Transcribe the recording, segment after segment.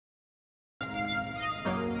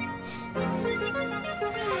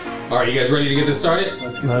All right, you guys ready to get this started?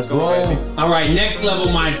 Let's roll. All right, next level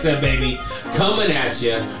mindset, baby. Coming at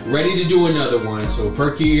you, ready to do another one. So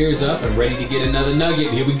perk your ears up and ready to get another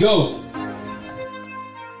nugget. Here we go.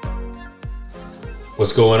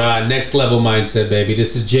 What's going on? Next level mindset, baby.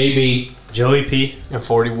 This is JB. Joey P. And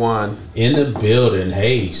 41. In the building.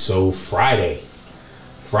 Hey, so Friday.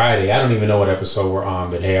 I don't even know what episode we're on,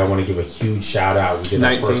 but hey, I want to give a huge shout out. We did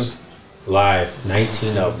 19. our first live,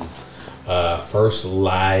 19 of them. First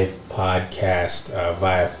live podcast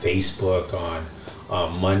via Facebook on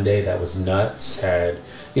Monday. That was nuts. Had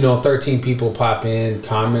 13 people pop in.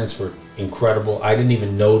 Comments were incredible. I didn't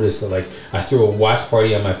even notice that. Like, I threw a watch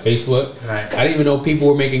party on my Facebook. Right. I didn't even know people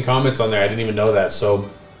were making comments on there. I didn't even know that. So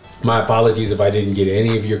my apologies if I didn't get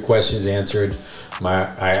any of your questions answered.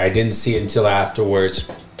 I didn't see it until afterwards.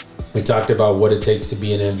 We talked about what it takes to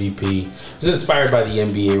be an MVP. It was inspired by the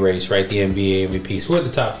NBA race, right? The NBA MVPs. Who are the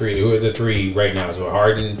top three? Who are the three right now? So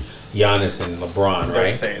Harden, Giannis, and LeBron, right? They're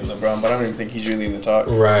saying LeBron, but I don't even think he's really in the top.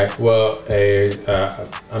 Right. Well,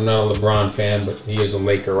 I'm not a LeBron fan, but he is a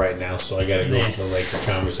Laker right now, so I got to go for the Laker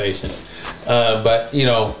conversation. But it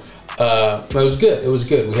was good. It was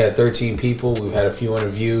good. We had 13 people. We've had a few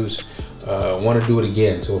interviews. Want to do it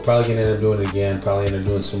again, so we're probably gonna end up doing it again. Probably end up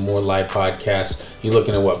doing some more live podcasts. You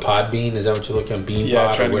looking at what, Podbean? Is that what you're looking at?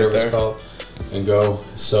 Beanpod or whatever it's called, and go.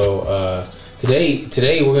 So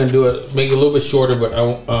today we're gonna do it, make it a little bit shorter. But I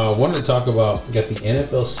wanted to talk about got the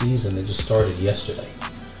NFL season that just started yesterday,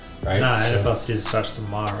 right? No, NFL season starts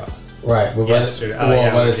tomorrow. Right, but by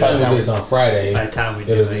the time we do this on Friday, by the time we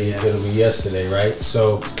it'll be yesterday, right?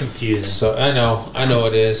 So it's confusing. So I know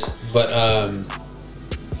it is, but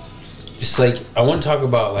just like, I want to talk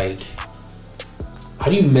about, like,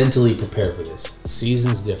 how do you mentally prepare for this?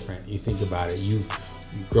 Season's different. You think about it. You've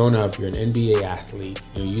grown up. You're an NBA athlete.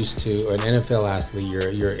 You're used to, or an NFL athlete.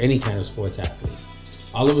 You're any kind of sports athlete.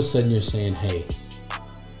 All of a sudden, you're saying, hey,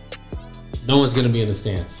 no one's going to be in the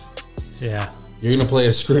stands. Yeah. You're going to play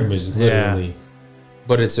a scrimmage, literally. Yeah.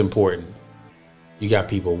 But it's important. You got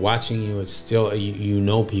people watching you. It's still, you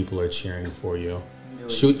know people are cheering for you.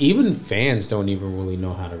 Shoot, even fans don't even really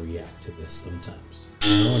know how to react to this sometimes.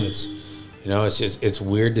 And it's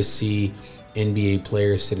weird to see NBA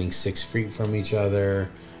players sitting 6 feet from each other.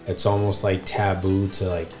 It's almost like taboo to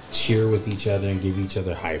like cheer with each other and give each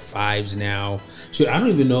other high fives now. Shoot, I don't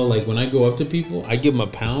even know, like, when I go up to people, I give them a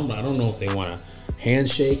pound, but I don't know if they want a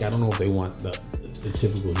handshake. I don't know if they want the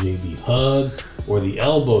typical JB hug or the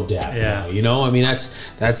elbow dap. Yeah. Now, I mean,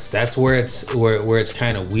 that's where it's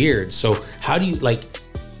kind of weird. So how do you, like,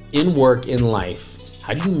 in work, in life,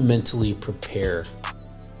 how do you mentally prepare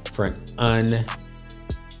for an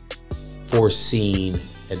unforeseen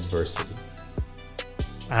adversity?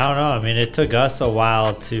 I don't know. I mean, it took us a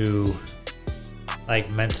while to,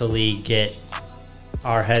 like, mentally get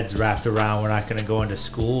our heads wrapped around we're not going to go into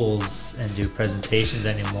schools and do presentations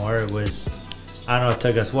anymore. It was, I don't know, it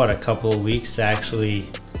took us, a couple of weeks to actually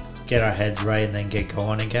get our heads right and then get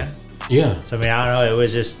going again. Yeah. So, I mean, I don't know. It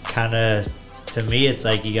was just kind of, to me, it's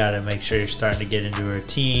like you got to make sure you're starting to get into a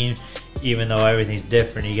routine. Even though everything's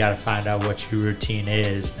different, you got to find out what your routine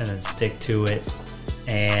is and then stick to it.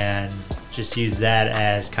 And just use that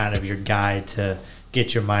as kind of your guide to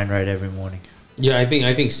get your mind right every morning. Yeah, I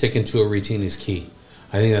think sticking to a routine is key.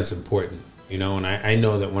 I think that's important, and I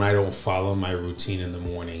know that when I don't follow my routine in the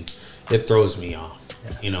morning, it throws me off.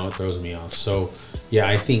 Yeah. It throws me off. So, yeah,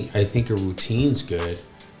 I think a routine's good,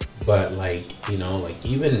 but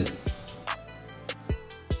even,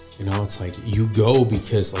 it's like you go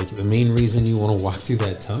because, like, the main reason you want to walk through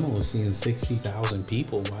that tunnel is seeing 60,000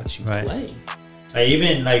 people watch you play.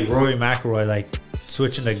 Even like Rory McIlroy, like,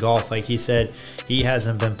 switching to golf, like he said, he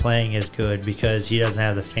hasn't been playing as good because he doesn't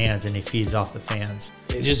have the fans and he feeds off the fans.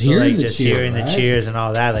 Just hearing the cheers and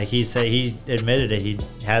all that. Like he said, he admitted it. He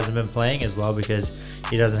hasn't been playing as well because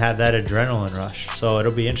he doesn't have that adrenaline rush. So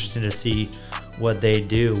it'll be interesting to see what they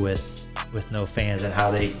do with no fans and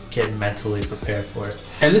how they get mentally prepared for it.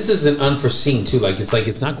 And this is an unforeseen too. It's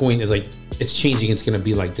changing. It's going to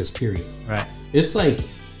be like this, period. Right. It's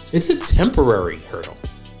a temporary hurdle.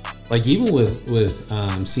 Like, even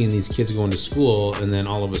with seeing these kids going to school and then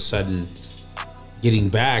all of a sudden getting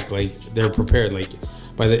back, like, they're prepared. Like,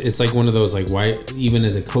 it's like one of those, like, why, even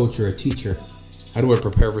as a coach or a teacher, how do I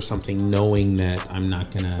prepare for something knowing that I'm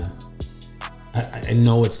not gonna, I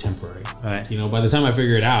know it's temporary. Right. By the time I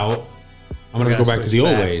figure it out, I'm gonna go back to the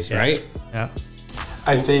old ways, right? Yeah.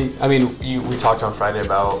 We talked on Friday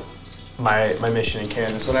about my mission in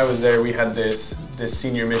Kansas. When I was there, we had this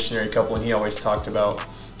senior missionary couple, and he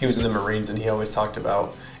was in the Marines, and he always talked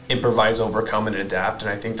about improvise, overcome, and adapt.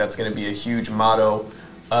 And I think that's going to be a huge motto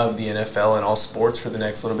of the NFL and all sports for the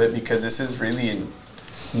next little bit, because this is really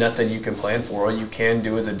nothing you can plan for. All you can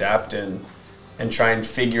do is adapt and try and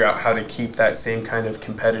figure out how to keep that same kind of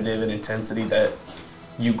competitive and intensity that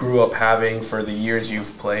you grew up having for the years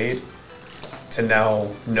you've played, to now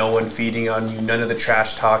no one feeding on you, none of the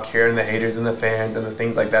trash talk here and the haters and the fans and the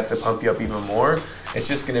things like that to pump you up even more. It's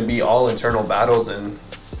just going to be all internal battles and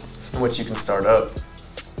what you can start up.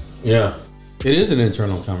 Yeah, it is an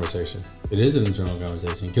internal conversation. It is an internal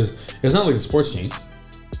conversation, because it's not like the sports change,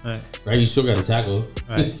 right? You still got to tackle,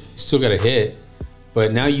 right? You still got to hit,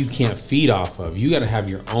 but now you can't feed off of. You got to have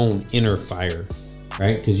your own inner fire,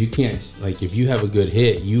 right? Because you can't, like, if you have a good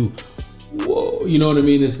hit, whoa, you know what I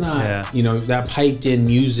mean? It's not, you know, that piped in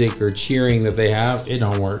music or cheering that they have, it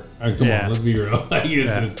don't work. Come on, let's be real.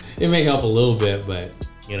 It may help a little bit, but,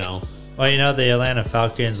 you know. Well, you know, the Atlanta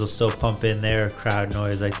Falcons will still pump in their crowd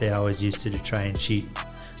noise like they always used to try and cheat.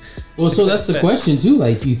 Well, so that's the question, too.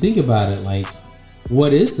 Like, you think about it, like,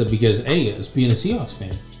 what is because, hey, it's being a Seahawks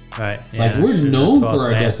fan. Right. Like, we're known for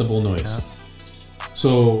our decibel noise.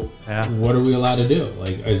 So what are we allowed to do?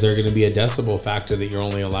 Like, is there going to be a decibel factor that you're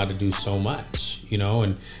only allowed to do so much, you know?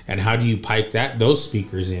 And how do you pipe those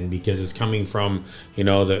speakers in? Because it's coming from, you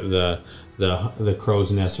know, the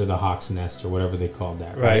crow's nest or the hawk's nest or whatever they called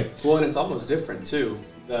that, right? Well, and it's almost different too.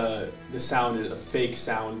 The sound is a fake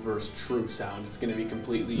sound versus true sound. It's going to be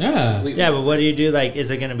completely but what do you do? Like, is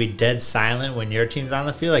it going to be dead silent when your team's on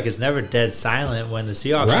the field? Like, it's never dead silent when the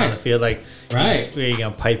Seahawks are on the field. Like, are you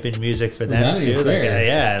going to pipe in music for them too? Like,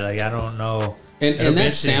 like, I don't know. And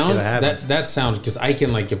that sound, that sound, because I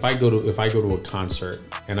can, like, if I go to a concert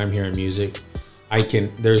and I'm hearing music, I can,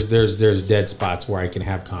 there's dead spots where I can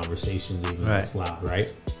have conversations even though it's loud,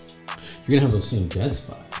 right? You're gonna have those same dead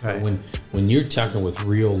spots. Right. But when you're talking with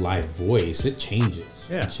real live voice, it changes.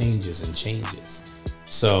 It changes and changes.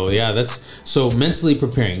 So so mentally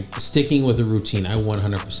preparing, sticking with a routine. I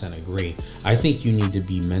 100% agree. I think you need to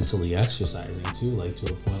be mentally exercising too, like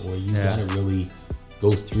to a point where you gotta really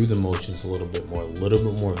go through the motions a little bit more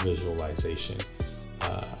visualization.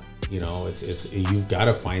 You know, it's you've got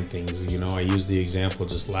to find things. You know, I use the example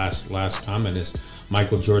just last comment is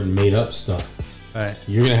Michael Jordan made up stuff. Right.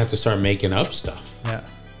 You're gonna have to start making up stuff. Yeah.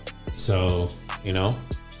 So, you know,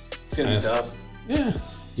 it's gonna be tough. Yeah.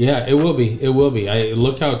 Yeah, it will be. It will be. I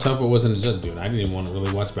look how tough it was in the just, dude. I didn't even want to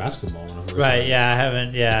really watch basketball when I first started. Yeah, I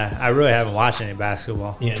haven't. Yeah, I really haven't watched any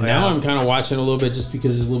basketball. Yeah, now I'm kind of watching a little bit just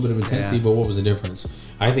because there's a little bit of intensity. But what was the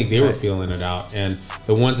difference? I think they were feeling it out, and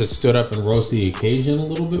the ones that stood up and rose to the occasion a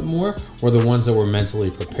little bit more were the ones that were mentally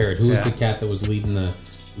prepared. Who was the cat that was leading the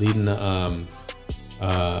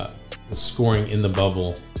scoring in the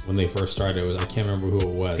bubble when they first started? I can't remember who it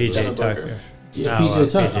was. PJ Tucker. Yeah,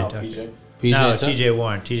 PJ Tucker. TJ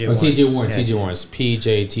Warren. TJ Warren. It's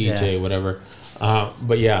TJ, whatever.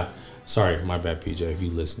 But yeah, sorry, my bad, PJ. If you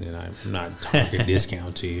listening, I'm not talking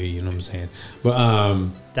discount to you. You know what I'm saying? But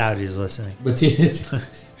doubt he's listening. But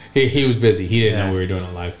he was busy. He didn't know we were doing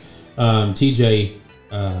it live. TJ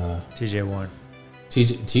Warren.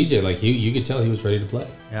 TJ, like you could tell he was ready to play.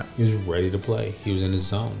 Yeah, he was ready to play. He was in his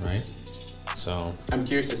zone, right? So I'm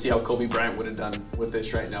curious to see how Kobe Bryant would have done with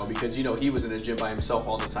this right now, because you know he was in a gym by himself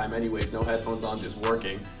all the time, anyways, no headphones on, just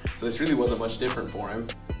working. So this really wasn't much different for him.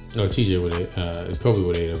 No, Kobe would have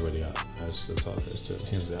ate everybody out. That's all it is to it,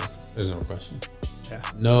 hands down. There's no question. Yeah,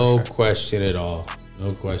 no question at all.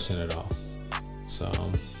 No question at all. So,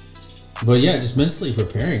 but yeah, just mentally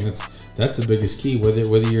preparing. That's the biggest key.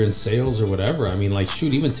 Whether you're in sales or whatever. I mean, like,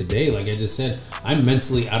 shoot, even today, like I just said, I'm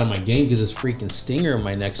mentally out of my game because this freaking stinger in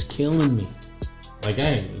my neck's killing me. Like,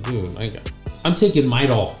 I'm taking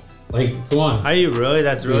Midol. Like, come on. Are you really?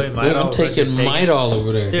 That's really Midol? I'm taking Midol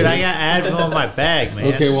over there. Dude, I got Advil in my bag,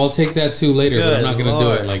 man. Okay, well, I'll take that too later, but I'm not going to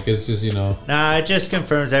do it. Like, it's just, you know. Nah, it just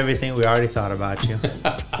confirms everything we already thought about you.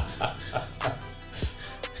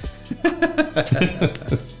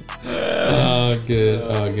 Oh,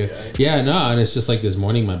 good. Yeah, no, and it's just like this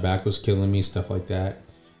morning, my back was killing me, stuff like that.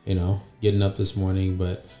 You know, getting up this morning,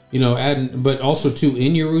 but you know, but also too,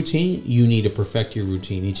 in your routine, you need to perfect your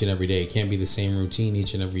routine each and every day. It can't be the same routine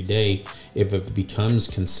each and every day. If it becomes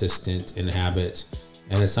consistent in habit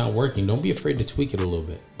and it's not working, don't be afraid to tweak it a little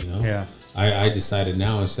bit. You know, yeah. I decided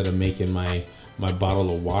now, instead of making my bottle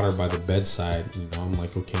of water by the bedside, you know, I'm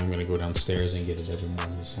like, okay, I'm gonna go downstairs and get it every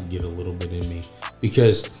morning, just to get a little bit in me,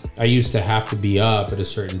 because I used to have to be up at a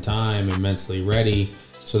certain time and mentally ready,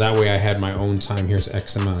 so that way I had my own time. Here's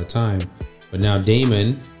X amount of time. But now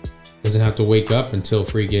Damon doesn't have to wake up until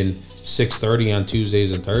freaking 6:30 on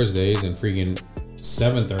Tuesdays and Thursdays, and freaking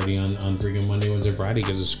 7:30 on freaking Monday, Wednesday, Friday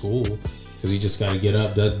because of school, because he just got to get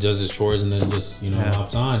up, does his chores, and then just, you know,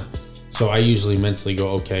 hops on. So I usually mentally go,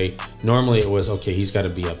 okay, normally it was, okay, he's got to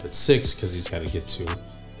be up at 6 because he's got to get to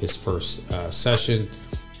his first session.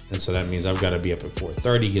 And so that means I've got to be up at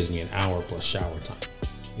 4:30, gives me an hour plus shower time.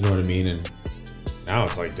 You know what I mean? And now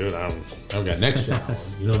it's like, dude, I've got an extra hour.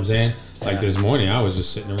 You know what I'm saying? Like this morning, I was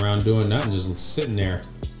just sitting around doing nothing, just sitting there.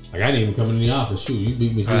 Like, I didn't even come into the office. Shoot, you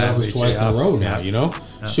beat me to the office twice in a row now, you know?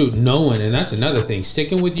 Shoot, no one, and that's another thing.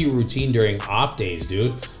 Sticking with your routine during off days,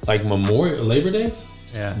 dude. Like Labor Day,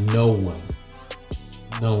 no one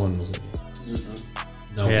was in here.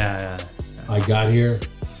 No one. I got here,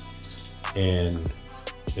 and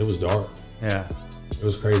it was dark. Yeah. It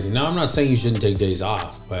was crazy. Now, I'm not saying you shouldn't take days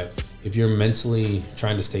off, but if you're mentally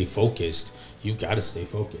trying to stay focused, you've got to stay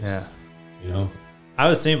focused. Yeah. You know? I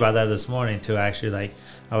was thinking about that this morning, too, actually. Like,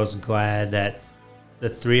 I was glad that the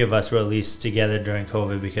three of us were at least together during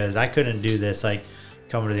COVID, because I couldn't do this, like,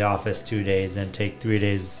 come to the office 2 days and take 3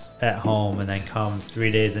 days at home and then come 3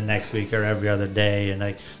 days the next week or every other day and,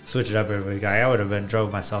 like, switch it up every week. I would have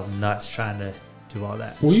drove myself nuts trying to do all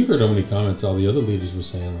that. Well, you heard how many comments all the other leaders were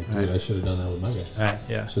saying, like, dude, I should have done that with my guys. Right,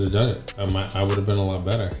 yeah. Should have done it. I would have been a lot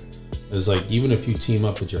better. It's like, even if you team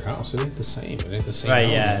up at your house, it ain't the same. It ain't the same. Right,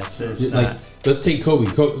 yeah. It's like, not. Let's take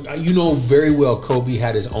Kobe. You know very well Kobe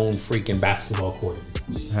had his own freaking basketball court.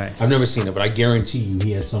 Right. I've never seen it, but I guarantee you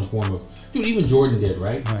he had some form of... Dude, even Jordan did,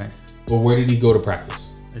 right? Right. Well, where did he go to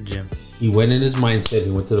practice? The gym. He went in his mindset.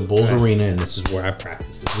 He went to the Bulls arena, and this is where I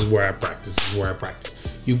practice. This is where I practice. This is where I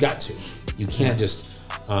practice. You got to. You can't just...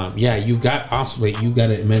 you've got possibly... You got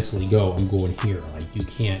to mentally go, I'm going here. Like, you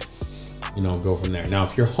can't... go from there. Now,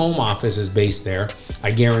 if your home office is based there,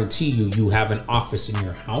 I guarantee you have an office in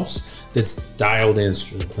your house that's dialed in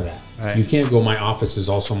for that. Right. You can't go, my office is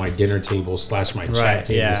also my dinner table / my chat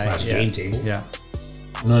table / game table. Yeah.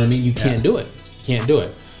 You know what I mean? You can't do it. Can't do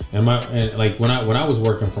it. And like when I was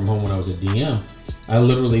working from home when I was a DM,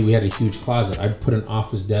 we had a huge closet. I'd put an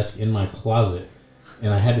office desk in my closet,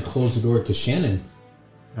 and I had to close the door because Shannon.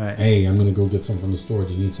 Right. Hey, I'm gonna go get something from the store.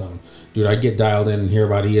 Do you need something, dude? I get dialed in and hear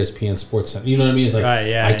about ESPN Sports Center. You know what I mean? It's like,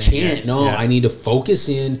 I can't. I need to focus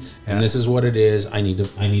in, and this is what it is. I need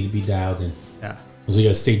to be dialed in. Yeah. So you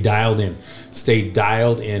gotta stay dialed in. Stay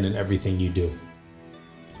dialed in everything you do.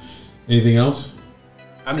 Anything else?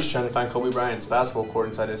 I'm just trying to find Kobe Bryant's basketball court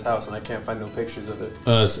inside his house, and I can't find no pictures of it.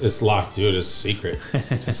 It's locked, dude. It's secret.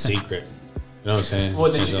 It's secret. You know what I'm saying?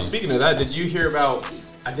 Well, speaking of that, did you hear about?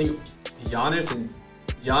 I think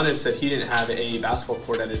Giannis said he didn't have a basketball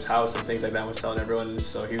court at his house and things like that, was telling everyone. And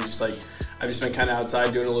so he was just like, I've just been kind of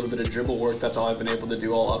outside doing a little bit of dribble work. That's all I've been able to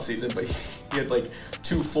do all off season. But he had like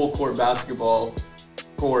 2 full court basketball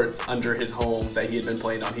courts under his home that he had been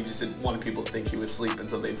playing on. He just didn't want people to think he was sleeping,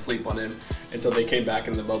 so they'd sleep on him until they came back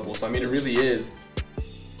in the bubble. So I mean, it really is,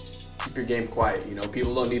 keep your game quiet.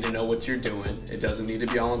 People don't need to know what you're doing. It doesn't need to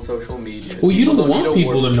be all on social media. Well, you don't want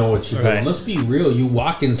people to know what you're doing. Let's be real. You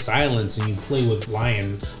walk in silence and you play with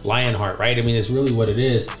Lionheart, right? I mean, it's really what it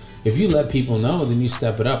is. If you let people know, then you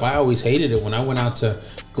step it up. I always hated it when I went out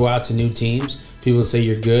to new teams. People would say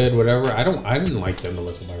you're good, whatever. I didn't like them to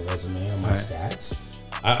look at my resume or my stats.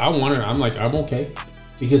 I'm like, I'm okay.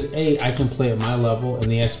 Because I can play at my level and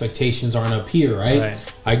the expectations aren't up here,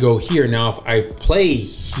 right? I go here. Now, if I play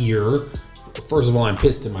here, first of all, I'm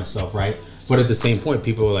pissed at myself, right? But at the same point,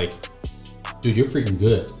 people are like, dude, you're freaking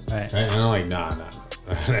good. Right? And I'm like, nah.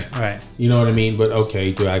 Right. You know what I mean? But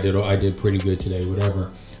okay, dude, I did pretty good today,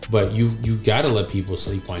 whatever. But you got to let people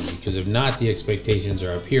sleep on you, because if not, the expectations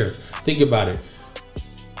are up here. Think about it.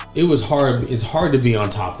 It was hard. It's hard to be on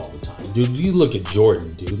top all the time, dude. You look at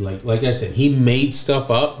Jordan, dude. Like I said, he made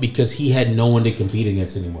stuff up because he had no one to compete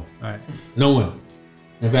against anymore. Right. No one.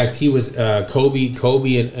 In fact, he was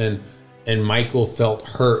Kobe and Michael felt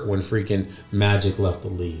hurt when freaking Magic left the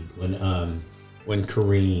league. When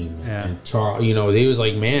Kareem and Charles, they was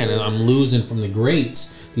like, man, I'm losing from the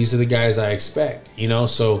greats. These are the guys I expect.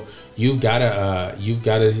 So you've gotta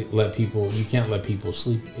let people. You can't let people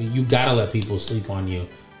sleep. You gotta let people sleep on you,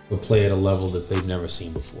 but play at a level that they've never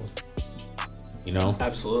seen before.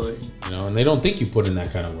 Absolutely. And they don't think you put in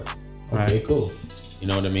that kind of work. Okay, cool. You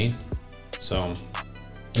know what I mean? So,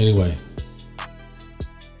 anyway,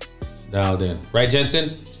 dialed in, right, Jensen?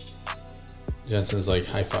 Jensen's like,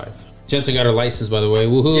 high five. Jensen got her license, by the way.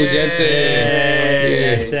 Woohoo, Jensen!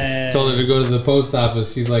 Jensen! Told her to go to the post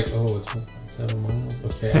office. She's like, oh, it's 1.7 miles.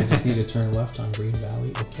 Okay, I just need to turn left on Green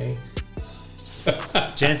Valley. Okay.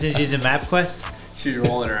 Jensen's using MapQuest. She's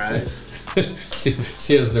rolling her eyes.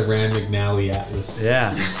 she has the Rand McNally Atlas.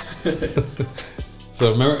 Yeah.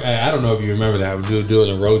 So remember, I don't know if you remember that. We were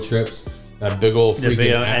doing the road trips. That big old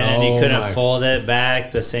freaking. And then you couldn't fold it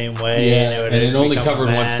back the same way. Yeah, and it only covered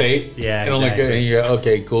one state. Yeah, exactly.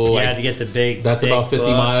 Okay, cool. You had to get the big. That's about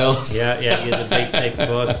 50 miles. Yeah, you get the big thick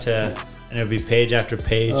book and it would be page after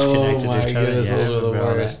page connected to each other. Those are the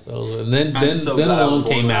worst. And then along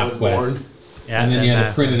came MapQuest. Yeah, and then you had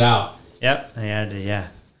to print it out. Yep, yeah.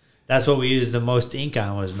 That's what we used the most ink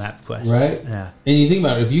on was MapQuest. Right. Yeah. And you think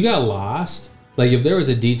about it, if you got lost, like if there was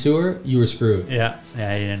a detour, you were screwed. Yeah, you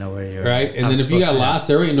didn't know where you were. Right, and then if you got lost,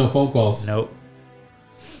 there ain't no phone calls. Nope.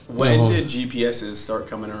 When did GPSs start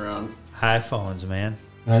coming around? iPhones, man.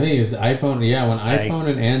 I think it's iPhone. Yeah, when iPhone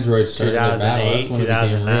and Android started to battle, that's when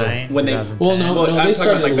 2009, when they 2010. they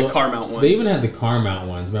started like the car mount ones. They even had the car mount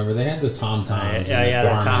ones. Remember, they had the TomToms. Yeah,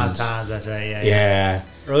 the TomToms. That's right. Yeah.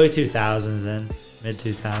 Early 2000s, then mid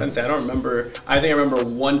 2000s. I don't remember. I think I remember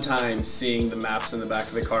one time seeing the maps in the back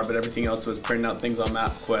of the car, but everything else was printing out things on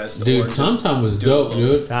MapQuest. Dude, TomTom was dope,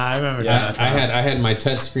 dude. I remember. Yeah, I had my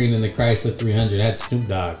touch screen in the Chrysler 300. It had Snoop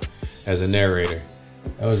Dogg as a narrator.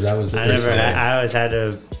 That was the first thing. I always had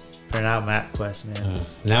to print out MapQuest, man.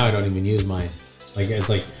 Now I don't even use mine. Like it's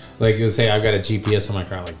like let's say I've got a GPS on my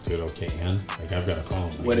car. I'm like, dude, okay, man. Like I've got a phone.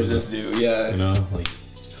 Like, what does this do? Yeah. You know, like.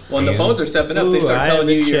 When the phones are stepping up, they start telling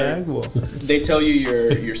you they tell you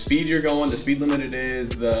your speed you're going, the speed limit it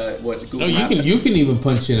is, what Google Maps. You can even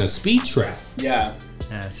punch in a speed trap. Yeah.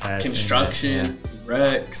 Construction,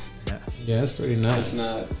 wrecks. Yeah, that's pretty nice. It's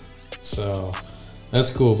nuts. So that's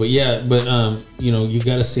cool. But you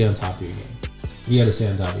got to stay on top of your game. You got to stay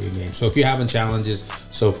on top of your game. So if you're having challenges,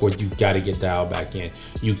 so forth, you've got to get dialed back in.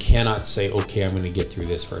 You cannot say, okay, I'm going to get through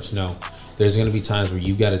this first. No, there's going to be times where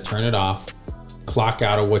you got to turn it off, clock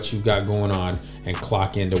out of what you've got going on, and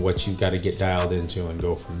clock into what you've got to get dialed into and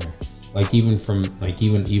go from there. Even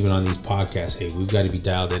on these podcasts, hey, we've got to be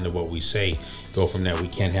dialed into what we say, go from there. We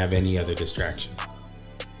can't have any other distraction.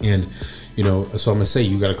 And so I'm gonna say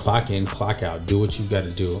you got to clock in, clock out, do what you've got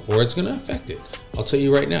to do, or it's gonna affect it. I'll tell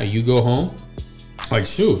you right now, you go home,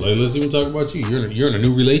 let's even talk about you. You're in a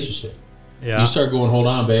new relationship. Yeah. You start going, hold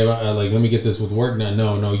on, babe. Let me get this with work now.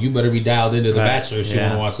 No, you better be dialed into The Bachelor if you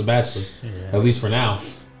want to watch The Bachelor. Yeah. At least for now,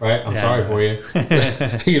 right? I'm sorry for you.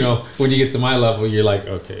 When you get to my level, you're like,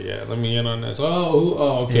 okay, yeah, let me in on this.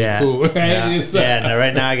 Okay, cool. Right? Yeah.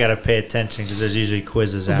 Right now I got to pay attention because there's usually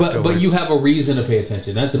quizzes afterwards. But you have a reason to pay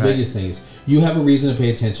attention. That's the biggest thing is you have a reason to pay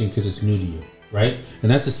attention because it's new to you, right? And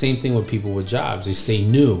that's the same thing with people with jobs. They stay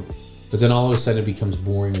new, but then all of a sudden it becomes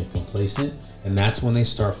boring and complacent. And that's when they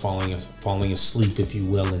start falling asleep, if you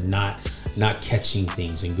will, and not catching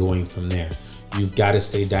things and going from there. You've got to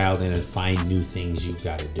stay dialed in and find new things you've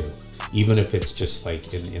got to do. Even if it's just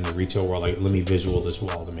like in the retail world, like let me visual this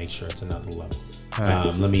wall to make sure it's another level.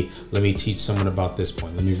 Right. Let me teach someone about this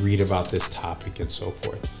point. Let me read about this topic and so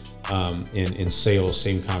forth. In sales,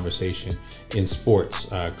 same conversation. In sports,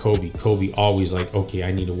 Kobe always like, okay,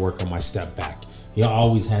 I need to work on my step back. He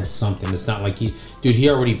always had something. It's not like he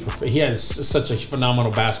had such a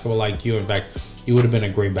phenomenal basketball IQ. In fact, he would have been a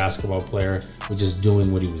great basketball player with just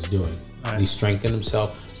doing what he was doing. Right. He strengthened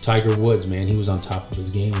himself. Tiger Woods, man, he was on top of his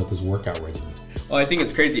game with his workout regimen. Well, I think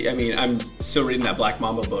it's crazy. I mean, I'm still reading that Black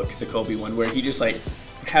Mamba book, the Kobe one, where he just like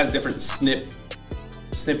has different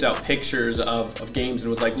snipped out pictures of games and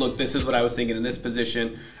was like, look, this is what I was thinking in this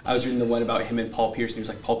position. I was reading the one about him and Paul Pierce, and he was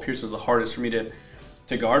like, Paul Pierce was the hardest for me to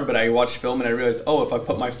guard, but I watched film and I realized, if I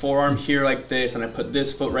put my forearm here like this and I put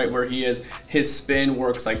this foot right where he is, his spin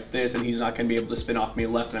works like this and he's not going to be able to spin off me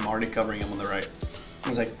left and I'm already covering him on the right. I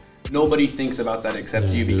was like, nobody thinks about that except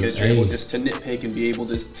you because you're able just to nitpick and be able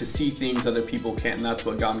to see things other people can't, and that's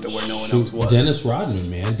what got him to where no one else was. Dennis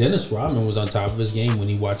Rodman was on top of his game when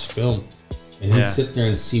he watched film. And he'd sit there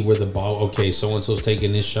and see where the ball, okay, so-and-so's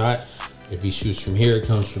taking this shot. If he shoots from here, it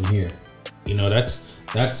comes from here. That's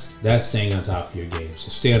staying on top of your game. So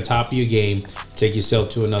stay on top of your game, take yourself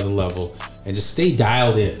to another level, and just stay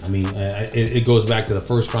dialed in. I mean, it goes back to the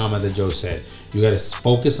first comment that Joe said. You got to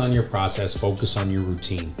focus on your process, focus on your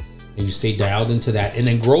routine, and you stay dialed into that, and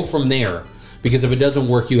then grow from there. Because if it doesn't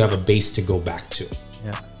work, you have a base to go back to.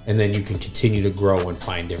 Yeah. And then you can continue to grow and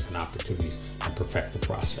find different opportunities and perfect the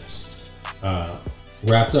process.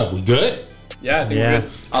 Wrapped up. We good? Yeah, I think we're good.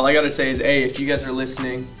 All I got to say is, if you guys are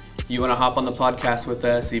listening, you want to hop on the podcast with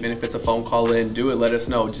us, even if it's a phone call in, do it. Let us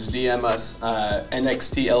know. Just DM us,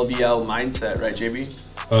 NXTLVL Mindset, right, JB?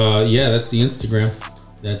 Yeah, that's the Instagram.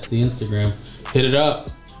 Hit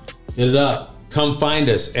it up. Come find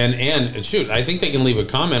us, and shoot, I think they can leave a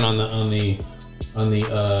comment on the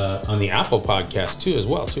Apple podcast too, as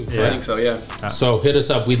well, too. Correct? Yeah, I think so. Yeah. So hit us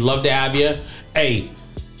up. We'd love to have you. Hey,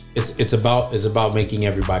 it's about making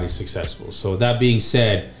everybody successful. So with that being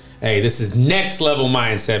said, Hey, this is Next Level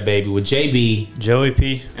Mindset, baby, with JB, Joey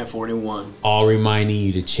P, and 41. all reminding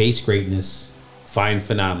you to chase greatness, find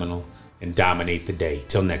phenomenal, and dominate the day.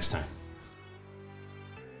 Till next time.